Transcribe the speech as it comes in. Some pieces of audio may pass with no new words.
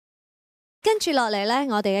跟住落嚟咧，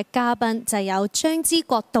我哋嘅嘉賓就有張之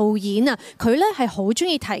玴導演啊，佢咧係好中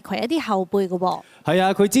意提攜一啲後輩嘅喎。係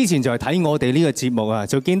啊，佢之前就係睇我哋呢個節目啊，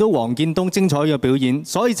就見到黃建東精彩嘅表演，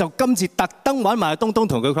所以就今次特登揾埋東東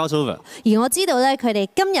同佢 crossover。而我知道咧，佢哋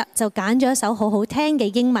今日就揀咗一首好好聽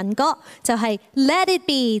嘅英文歌，就係 Let It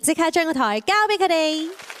Be， 即刻將個台交俾佢哋。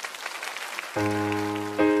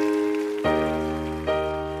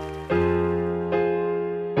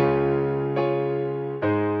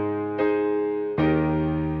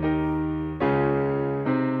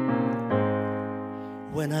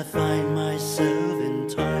When I find myself in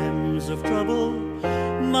times of trouble,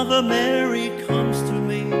 Mother Mary comes to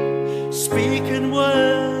me, speaking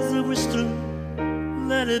words of wisdom,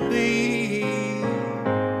 let it be.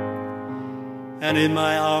 And in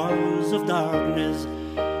my hours of darkness,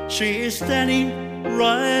 she is standing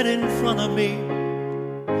right in front of me,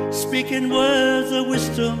 speaking words of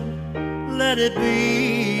wisdom, let it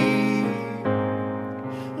be.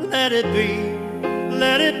 Let it be,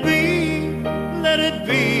 let it be. Let it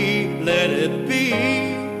be, let it be.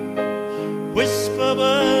 Whisper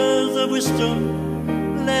words of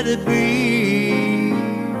wisdom, let it be.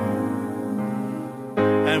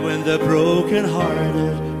 And when the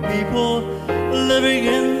broken-hearted people living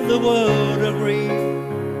in the world agree,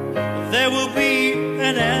 there will be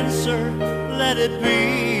an answer, let it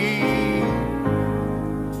be.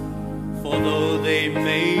 For though they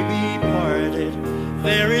may be parted,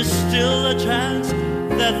 there is still a chance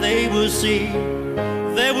that they will see.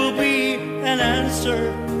 There will be an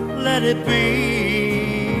answer, let it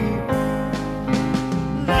be.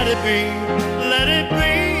 Let it be, let it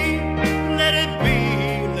be, let it be,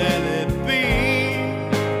 let it be.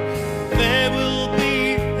 There will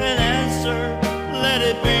be an answer, let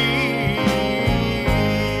it be.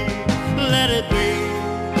 Let it be,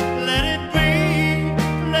 let it be,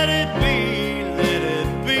 let it be, let it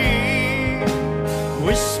be.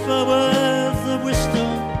 Whisper words of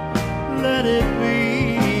wisdom, let it be.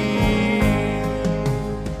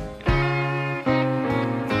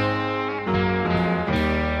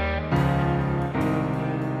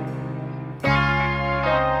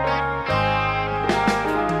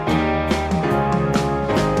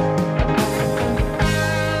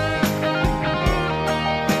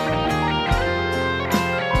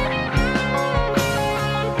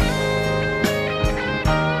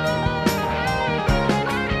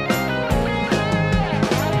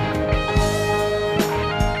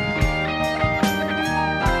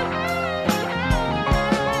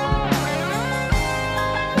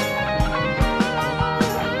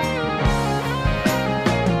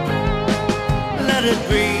 Let it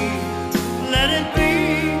be, let it be,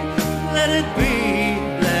 let it be,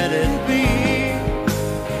 let it be.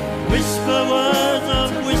 Whisper words of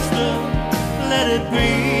wisdom, let it be.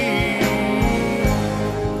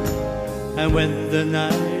 And when the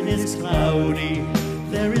night is cloudy,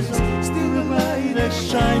 there is still a light that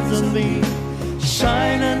shines on me.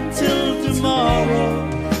 Shine until tomorrow,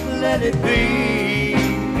 let it be.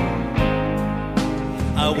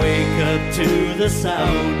 I wake up to the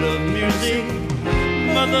sound of music.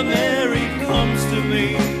 Mother Mary comes to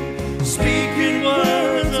me, speaking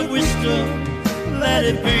words of wisdom, let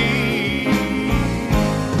it be.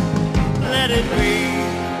 Let it be,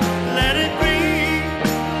 let it be,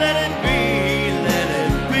 let it be, let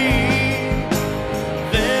it be.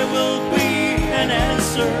 There will be an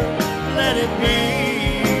answer, let it be.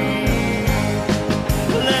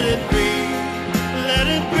 Let it be, let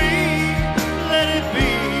it be, let it be,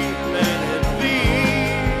 let it be.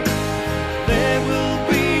 There will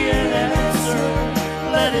be an answer,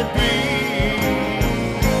 let it be.